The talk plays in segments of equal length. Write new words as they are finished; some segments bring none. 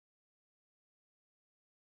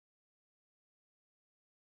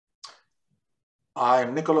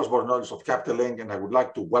I'm Nicholas Bornodis of Capital Inc., and I would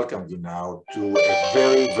like to welcome you now to a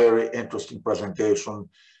very, very interesting presentation.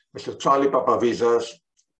 Mr. Charlie Papavizas,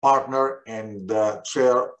 partner and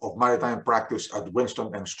chair of Maritime Practice at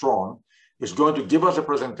Winston Strawn, is going to give us a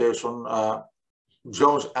presentation,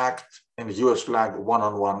 Jones Act and the US flag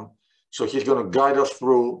one-on-one. So he's going to guide us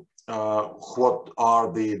through what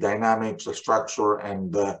are the dynamics, the structure,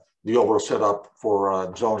 and the overall setup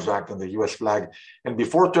for Jones Act and the US flag. And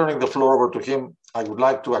before turning the floor over to him, I would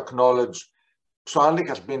like to acknowledge Charlie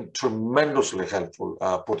has been tremendously helpful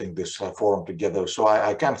putting this forum together. So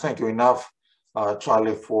I can't thank you enough,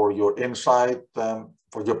 Charlie, for your insight,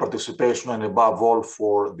 for your participation, and above all,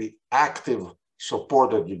 for the active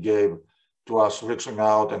support that you gave to us reaching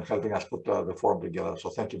out and helping us put the forum together. So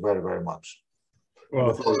thank you very, very much.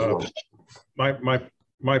 Well,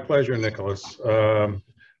 my pleasure, Nicholas.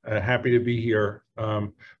 Happy to be here.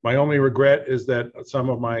 My only regret is that some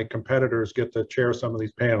of my competitors get to chair some of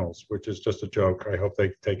these panels, which is just a joke. I hope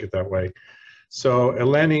they take it that way. So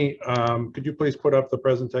Eleni, could you please put up the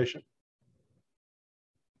presentation?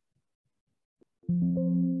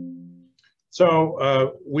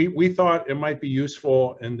 So we thought it might be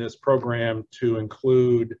useful in this program to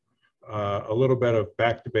include a little bit of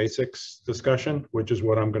back to basics discussion, which is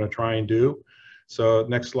what I'm going to try and do. So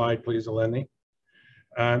next slide, please, Eleni.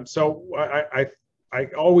 So I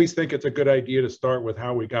always think it's a good idea to start with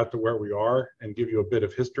how we got to where we are and give you a bit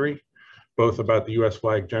of history, both about the US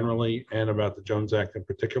flag generally and about the Jones Act in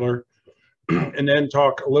particular, and then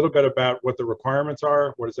talk a little bit about what the requirements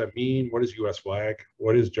are. What does that mean? What is US flag?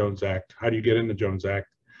 What is Jones Act? How do you get into Jones Act?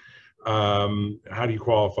 How do you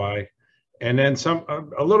qualify? And then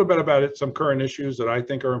a little bit about it, some current issues that I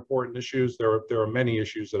think are important issues. There are many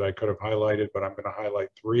issues that I could have highlighted, but I'm going to highlight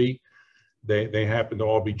three. They happen to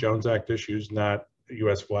all be Jones Act issues, not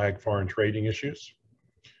US flag foreign trading issues.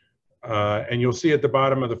 And you'll see at the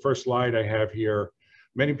bottom of the first slide I have here,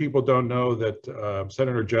 many people don't know that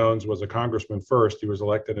Senator Jones was a congressman first. He was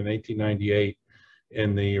elected in 1898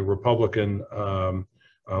 in the Republican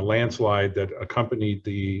landslide that accompanied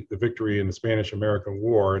the victory in the Spanish-American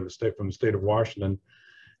War in from the state of Washington.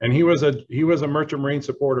 And he was a Merchant Marine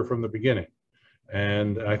supporter from the beginning.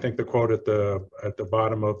 And I think the quote at the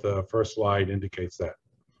bottom of the first slide indicates that.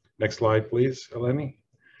 Next slide, please, Eleni.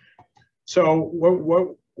 So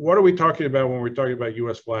what are we talking about when we're talking about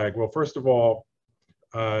US flag? Well, first of all,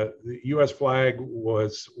 the US flag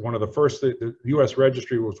was one of the first, the US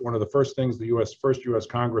registry was one of the first things the first US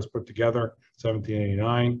Congress put together,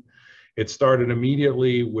 1789. It started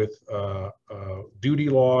immediately with duty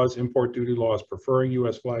laws, import duty laws preferring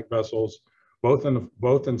US flag vessels, both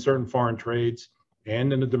in certain foreign trades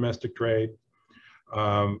and in the domestic trade.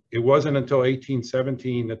 It wasn't until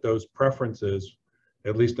 1817 that those preferences,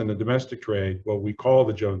 at least in the domestic trade, what we call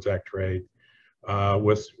the Jones Act trade,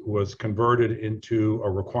 was converted into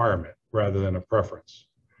a requirement rather than a preference.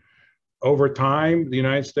 Over time, the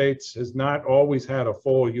United States has not always had a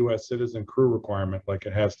full US citizen crew requirement like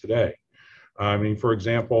it has today. I mean, for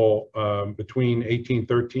example, between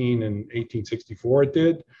 1813 and 1864 it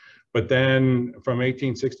did, but then from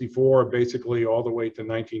 1864 basically all the way to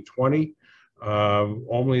 1920,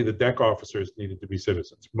 only the deck officers needed to be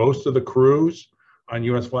citizens. Most of the crews on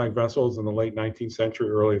US flag vessels in the late 19th century,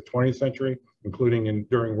 early 20th century, including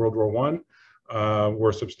during World War I,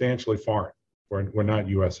 were substantially foreign, were not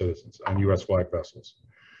US citizens on US flag vessels.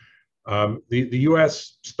 The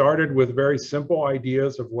US started with very simple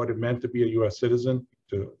ideas of what it meant to be a US citizen,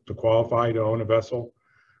 to qualify to own a vessel.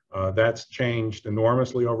 That's changed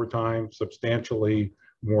enormously over time, substantially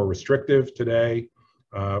more restrictive today,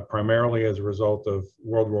 primarily as a result of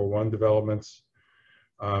World War I developments.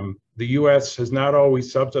 The US has not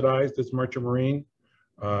always subsidized its merchant marine.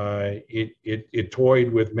 It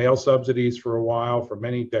toyed with mail subsidies for a while, for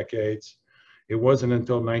many decades. It wasn't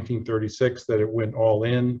until 1936 that it went all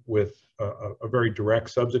in with a very direct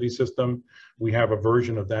subsidy system. We have a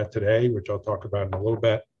version of that today, which I'll talk about in a little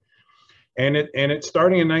bit. And it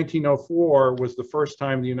starting in 1904 was the first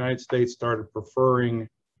time the United States started preferring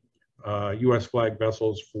US flag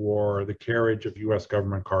vessels for the carriage of US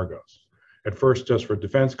government cargoes. At first just for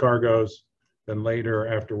defense cargoes, then later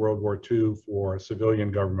after World War II for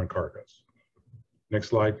civilian government cargoes. Next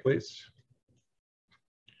slide, please.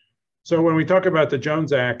 So when we talk about the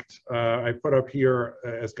Jones Act, I put up here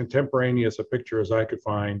as contemporaneous a picture as I could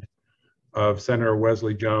find of Senator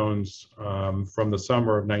Wesley Jones from the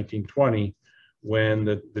summer of 1920 when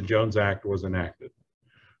the Jones Act was enacted.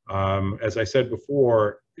 As I said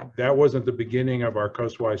before, that wasn't the beginning of our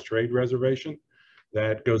coastwise trade reservation.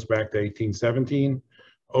 That goes back to 1817.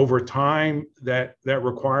 Over time, that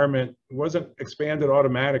requirement wasn't expanded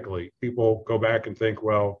automatically. People go back and think,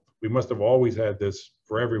 well, we must have always had this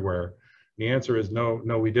for everywhere. The answer is no,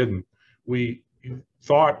 we didn't. We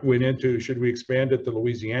thought went into, should we expand it to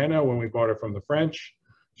Louisiana when we bought it from the French?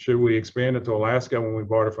 Should we expand it to Alaska when we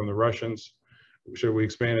bought it from the Russians? Should we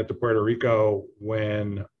expand it to Puerto Rico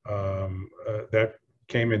when that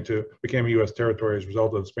became a U.S. territory as a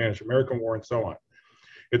result of the Spanish-American War, and so on?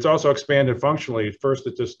 It's also expanded functionally. At first,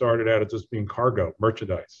 it just started out as just being cargo,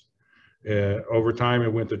 merchandise. Over time,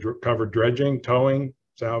 it went to cover dredging, towing,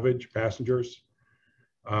 salvage, passengers.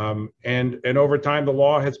 And over time, the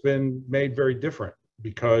law has been made very different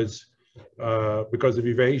because of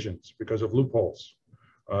evasions, because of loopholes.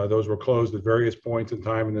 Those were closed at various points in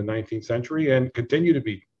time in the 19th century and continue to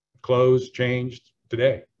be closed, changed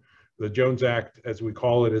today. The Jones Act, as we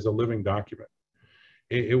call it, is a living document.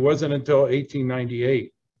 It wasn't until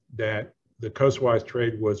 1898 that the coastwise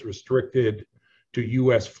trade was restricted to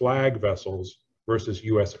U.S. flag vessels versus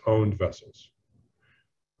U.S. owned vessels.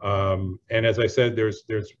 And as I said, there's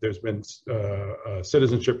been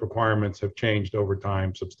citizenship requirements have changed over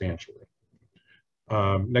time substantially.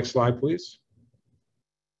 Next slide, please.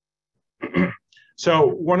 So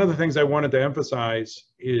one of the things I wanted to emphasize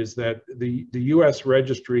is that the U.S.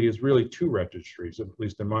 registry is really two registries, at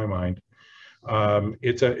least in my mind.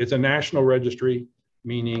 It's a national registry,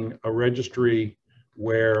 meaning a registry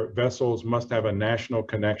where vessels must have a national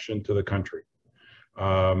connection to the country.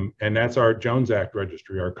 And that's our Jones Act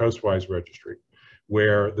registry, our coastwise registry,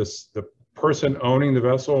 where the person owning the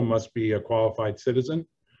vessel must be a qualified citizen.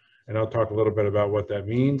 And I'll talk a little bit about what that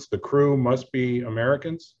means. The crew must be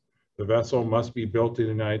Americans. The vessel must be built in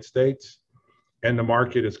the United States. And the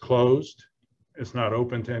market is closed. It's not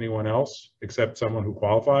open to anyone else except someone who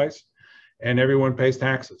qualifies. And everyone pays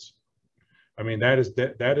taxes. I mean, that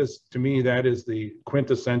is to me, that is the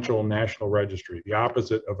quintessential national registry, the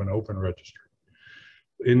opposite of an open registry.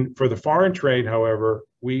 For the foreign trade, however,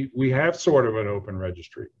 we have sort of an open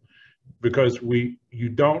registry because you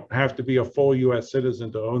don't have to be a full U.S.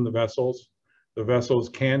 citizen to own the vessels. The vessels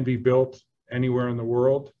can be built anywhere in the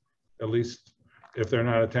world, at least if they're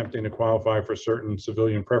not attempting to qualify for certain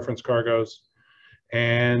civilian preference cargoes.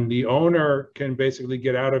 And the owner can basically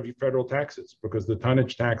get out of federal taxes because the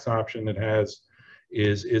tonnage tax option it has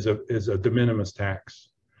is a de minimis tax.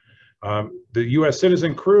 The U.S.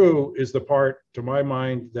 citizen crew is the part, to my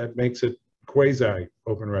mind, that makes it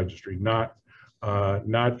quasi-open registry, not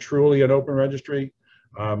truly an open registry,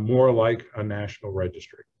 more like a national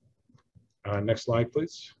registry. Next slide,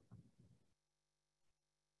 please.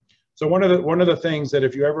 So one of the things that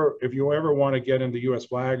if you ever want to get into U.S.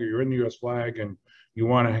 flag, or you're in the U.S. flag and you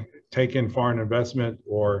want to take in foreign investment,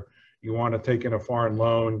 or you want to take in a foreign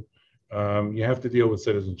loan, you have to deal with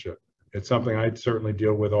citizenship. It's something I certainly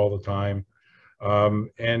deal with all the time. And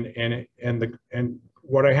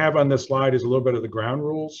what I have on this slide is a little bit of the ground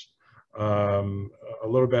rules, a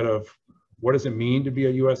little bit of what does it mean to be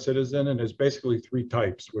a U.S. citizen, and there's basically three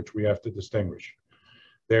types which we have to distinguish.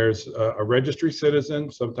 There's a registry citizen,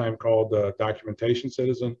 sometimes called a documentation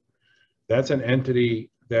citizen. That's an entity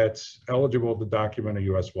that's eligible to document a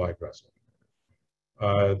U.S. flag vessel.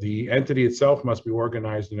 The entity itself must be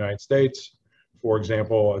organized in the United States. For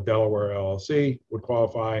example, a Delaware LLC would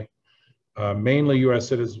qualify. Mainly U.S.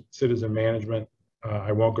 citizen management.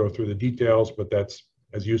 I won't go through the details, but that's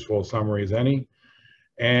as useful a summary as any.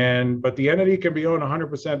 But the entity can be owned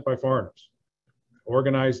 100% by foreigners.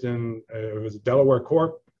 Organized in, if it was a Delaware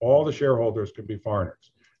Corp, all the shareholders can be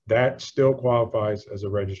foreigners. That still qualifies as a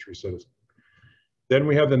registry citizen. Then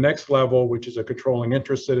we have the next level, which is a controlling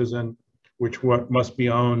interest citizen, which must be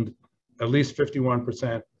owned at least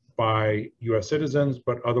 51% by U.S. citizens,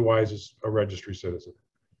 but otherwise is a registry citizen.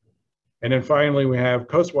 And then finally, we have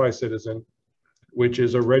coastwise citizen, which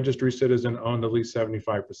is a registry citizen owned at least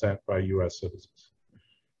 75% by U.S. citizens.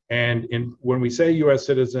 And when we say U.S.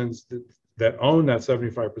 citizens that own that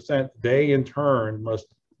 75%, they in turn must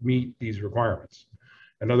meet these requirements.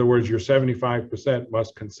 In other words, your 75%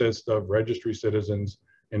 must consist of registry citizens,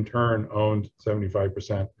 in turn owned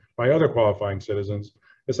 75% by other qualifying citizens,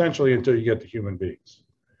 essentially until you get to human beings.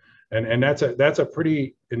 And that's a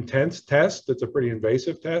pretty intense test. It's a pretty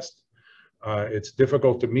invasive test. It's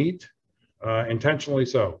difficult to meet, intentionally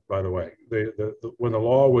so, by the way. When the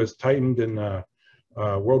law was tightened in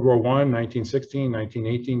World War I, 1916,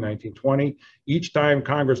 1918, 1920, each time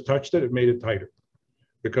Congress touched it, it made it tighter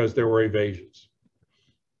because there were evasions.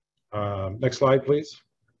 Next slide, please.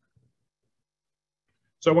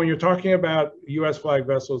 So when you're talking about U.S. flag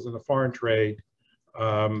vessels in the foreign trade,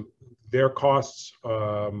 their costs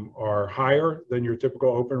are higher than your typical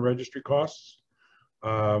open registry costs.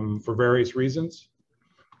 for various reasons.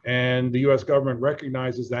 And the US government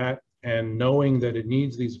recognizes that, and knowing that it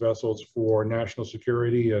needs these vessels for national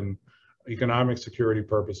security and economic security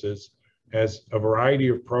purposes, has a variety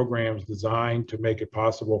of programs designed to make it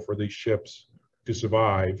possible for these ships to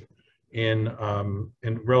survive in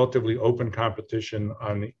relatively open competition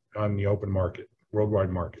on the open market, worldwide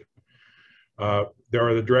market. There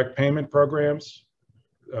are the direct payment programs,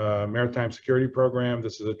 Maritime Security Program.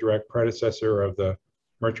 This is a direct predecessor of the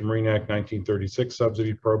Merchant Marine Act 1936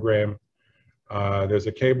 subsidy program. There's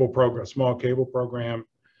a cable program, small cable program,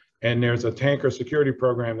 and there's a tanker security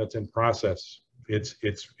program that's in process.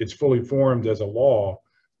 It's fully formed as a law,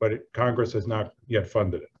 but Congress has not yet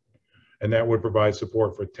funded it. And that would provide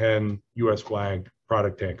support for 10 US flagged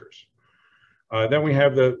product tankers. Then we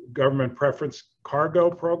have the government preference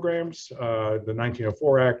cargo programs, the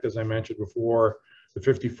 1904 Act, as I mentioned before, the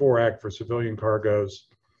 54 Act for civilian cargoes,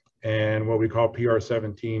 and what we call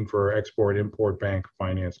PR-17 for export-import bank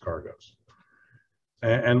finance cargoes.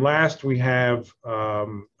 And last, we have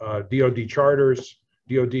DoD charters.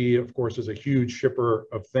 DoD, of course, is a huge shipper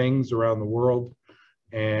of things around the world,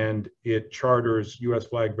 and it charters US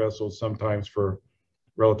flag vessels sometimes for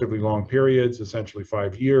relatively long periods, essentially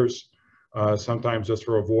 5 years, sometimes just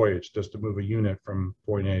for a voyage, just to move a unit from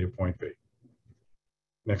point A to point B.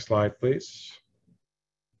 Next slide, please.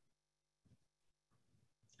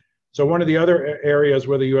 So one of the other areas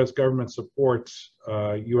where the US government supports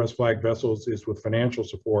US flag vessels is with financial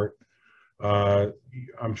support.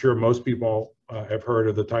 I'm sure most people have heard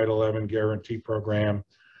of the Title 11 Guarantee Program.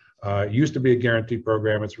 It used to be a guarantee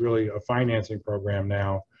program. It's really a financing program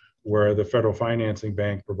now, where the Federal Financing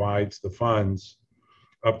Bank provides the funds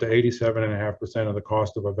up to 87.5% of the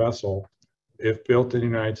cost of a vessel if built in the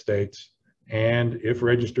United States and if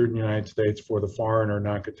registered in the United States for the foreign or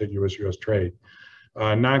non-contiguous US trade.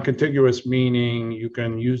 Non-contiguous meaning you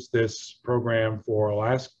can use this program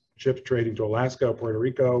for ships trading to Alaska, Puerto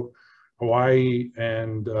Rico, Hawaii,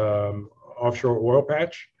 and offshore oil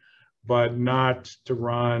patch, but not to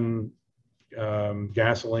run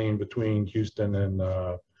gasoline between Houston and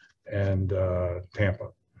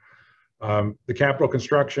Tampa. The Capital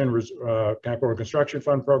Construction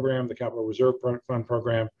Fund Program, the Capital Reserve Fund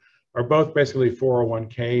Program are both basically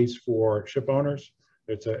 401ks for ship owners.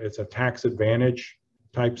 It's a tax advantage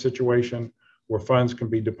type situation where funds can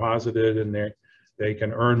be deposited and they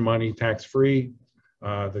can earn money tax-free.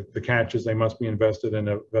 The catch is they must be invested in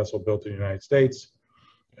a vessel built in the United States.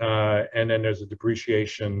 And then there's a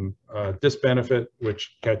depreciation disbenefit,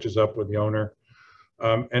 which catches up with the owner.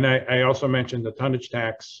 And I also mentioned the tonnage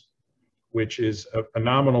tax, which is a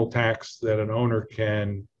nominal tax that an owner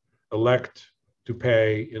can elect to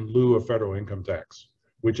pay in lieu of federal income tax,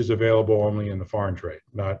 which is available only in the foreign trade,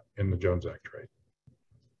 not in the Jones Act trade.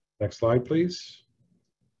 Next slide, please.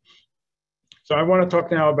 So I want to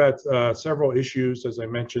talk now about several issues, as I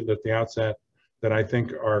mentioned at the outset, that I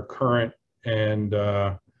think are current and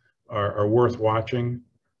are worth watching.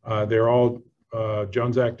 They're all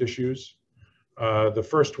Jones Act issues. The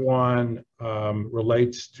first one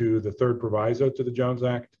relates to the third proviso to the Jones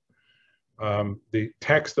Act. The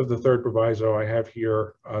text of the third proviso I have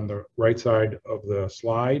here on the right side of the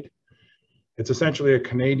slide. It's essentially a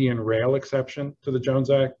Canadian rail exception to the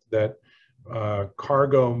Jones Act that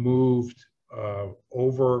cargo moved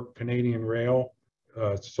over Canadian rail,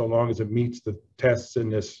 so long as it meets the tests in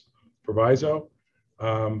this proviso,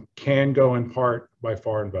 can go in part by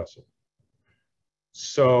foreign vessel.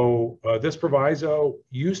 So this proviso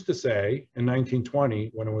used to say in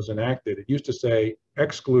 1920, when it was enacted, it used to say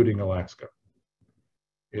excluding Alaska.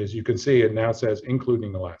 As you can see, it now says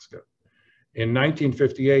including Alaska. In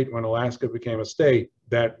 1958, when Alaska became a state,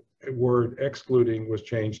 that word excluding was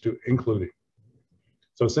changed to including.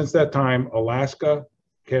 So since that time, Alaska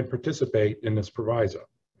can participate in this proviso.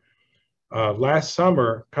 Last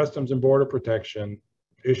summer, Customs and Border Protection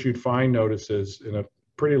issued fine notices in a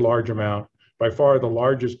pretty large amount, by far the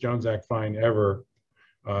largest Jones Act fine ever,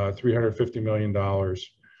 $350 million,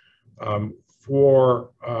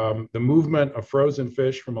 for the movement of frozen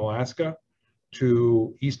fish from Alaska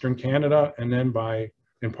to Eastern Canada, and then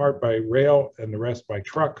in part by rail and the rest by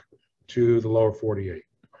truck to the lower 48.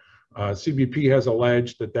 CBP has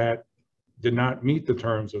alleged that did not meet the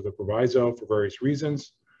terms of the proviso for various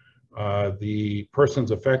reasons. The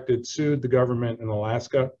persons affected sued the government in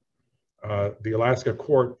Alaska. The Alaska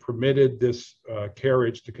court permitted this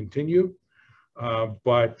carriage to continue,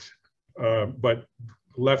 but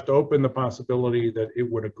left open the possibility that it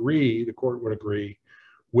would agree, the court would agree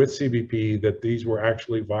with CBP that these were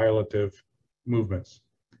actually violative movements.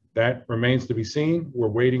 That remains to be seen. We're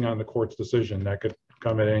waiting on the court's decision. That could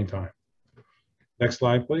come at any time. Next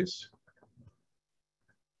slide, please.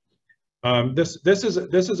 This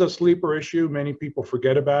is a sleeper issue. Many people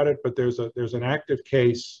forget about it, but there's an active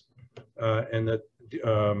case in the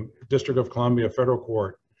District of Columbia Federal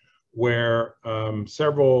Court where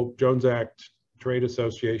several Jones Act trade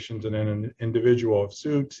associations and an individual have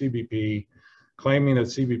sued CBP, claiming that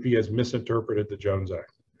CBP has misinterpreted the Jones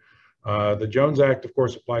Act. The Jones Act, of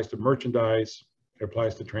course, applies to merchandise. It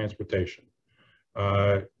applies to transportation.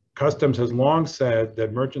 Customs has long said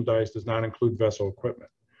that merchandise does not include vessel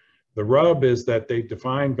equipment. The rub is that they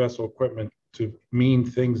define vessel equipment to mean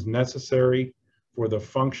things necessary for the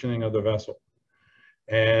functioning of the vessel.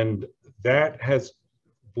 And that has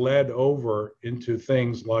bled over into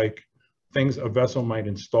things like things a vessel might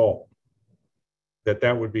install,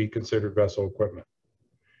 that would be considered vessel equipment.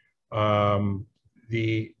 That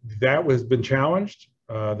has been challenged.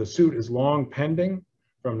 The suit is long pending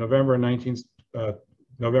from November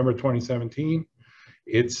 2017.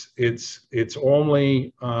 It's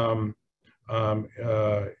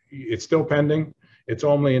still pending. It's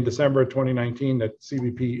only in December of 2019 that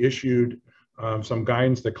CBP issued some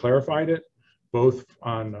guidance that clarified it, both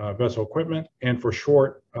on vessel equipment and for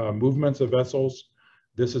short movements of vessels.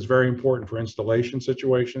 This is very important for installation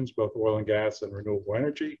situations, both oil and gas and renewable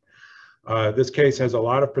energy. This case has a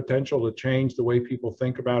lot of potential to change the way people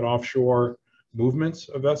think about offshore movements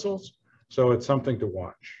of vessels, so it's something to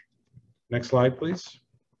watch. Next slide, please.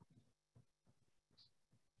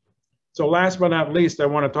 So last but not least, I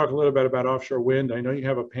want to talk a little bit about offshore wind. I know you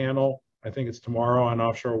have a panel, I think it's tomorrow, on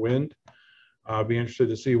offshore wind. I'll be interested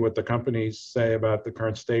to see what the companies say about the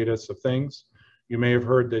current status of things. You may have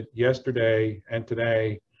heard that yesterday and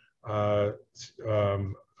today, BOEM,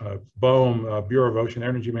 Bureau of Ocean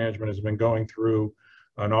Energy Management, has been going through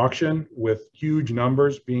an auction with huge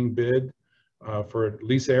numbers being bid for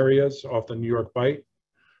lease areas off the New York Bight.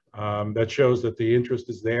 That shows that the interest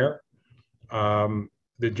is there.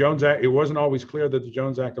 The Jones Act, it wasn't always clear that the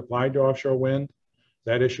Jones Act applied to offshore wind.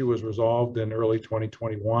 That issue was resolved in early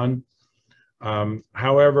 2021.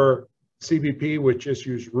 However, CBP, which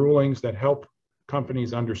issues rulings that help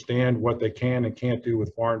companies understand what they can and can't do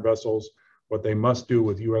with foreign vessels, what they must do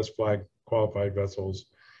with US flag qualified vessels,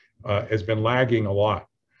 has been lagging a lot.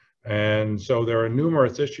 And so there are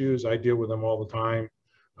numerous issues. I deal with them all the time.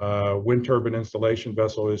 Wind turbine installation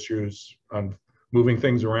vessel issues, on moving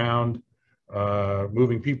things around,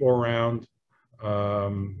 moving people around,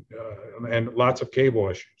 and lots of cable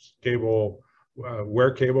issues. Cable,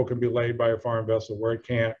 where cable can be laid by a foreign vessel, where it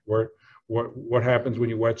can't, what happens when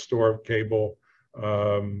you wet store cable,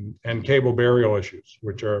 and cable burial issues,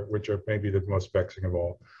 which are maybe the most vexing of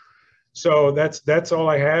all. So that's all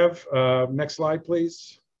I have. Next slide,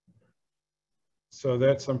 please. So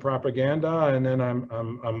that's some propaganda, and then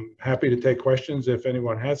I'm happy to take questions if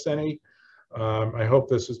anyone has any. I hope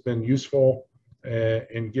this has been useful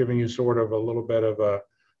in giving you sort of a little bit of a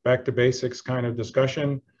back to basics kind of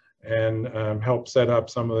discussion, and help set up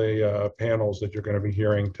some of the panels that you're going to be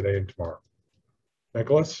hearing today and tomorrow.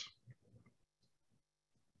 Nicholas?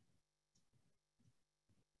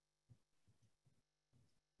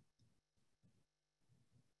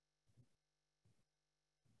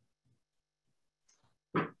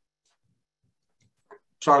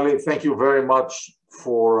 Charlie, thank you very much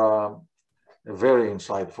for a very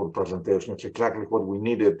insightful presentation. It's exactly what we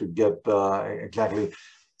needed to get exactly.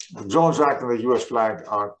 The Jones Act and the US flag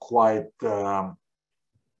are quite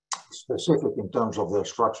specific in terms of their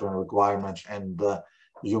structure and requirements, and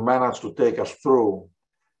you managed to take us through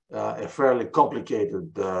a fairly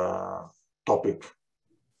complicated topic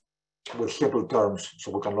with simple terms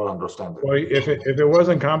so we can all understand it. Well, if it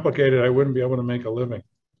wasn't complicated, I wouldn't be able to make a living.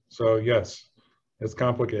 So yes, it's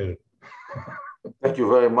complicated. Thank you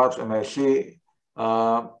very much. And I see,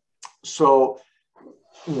 so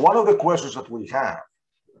one of the questions that we have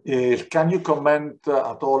is, can you comment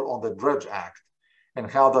at all on the Dredge Act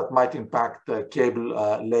and how that might impact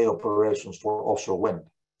cable lay operations for offshore wind?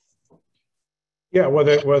 Yeah, well,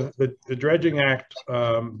 the Dredging Act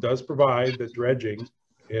does provide that dredging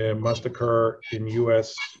must occur in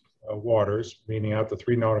U.S. waters, meaning out to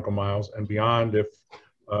 3 nautical miles and beyond if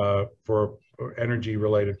for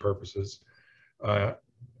energy-related purposes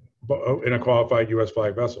in a qualified U.S.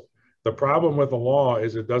 flag vessel. The problem with the law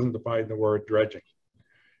is it doesn't define the word dredging.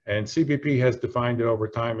 And CBP has defined it over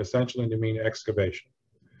time essentially to mean excavation.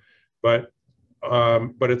 But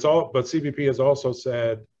CBP has also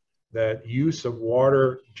said that use of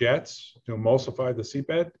water jets to emulsify the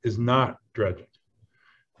seabed is not dredging.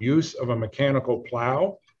 Use of a mechanical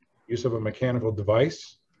plow, use of a mechanical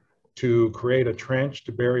device to create a trench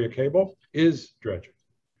to bury a cable is dredging.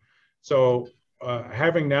 So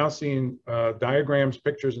having now seen diagrams,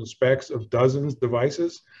 pictures, and specs of dozens of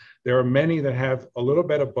devices, there are many that have a little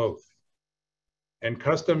bit of both. And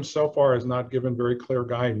Customs so far has not given very clear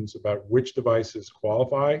guidance about which devices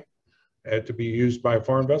qualify to be used by a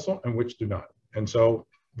foreign vessel and which do not. And so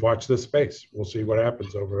watch this space. We'll see what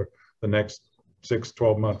happens over the next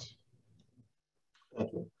 6-12 months.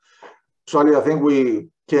 Thank you. Charlie, I think we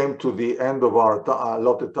came to the end of our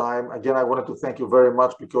allotted time. Again, I wanted to thank you very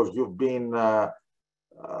much because you've been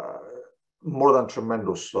more than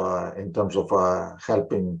tremendous in terms of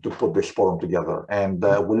helping to put this forum together. And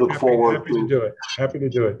we look forward to do it. Happy to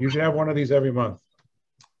do it. You should have one of these every month.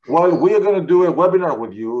 Well, we are going to do a webinar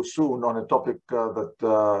with you soon on a topic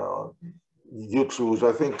that you choose.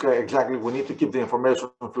 I think exactly we need to keep the information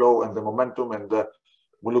flow and the momentum, and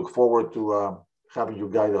we look forward to having you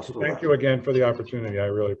guide us through that. Thank you again for the opportunity. I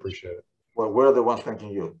really appreciate it. Well, we're the ones thanking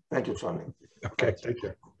you. Thank you, Charlie. Okay, take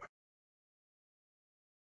care.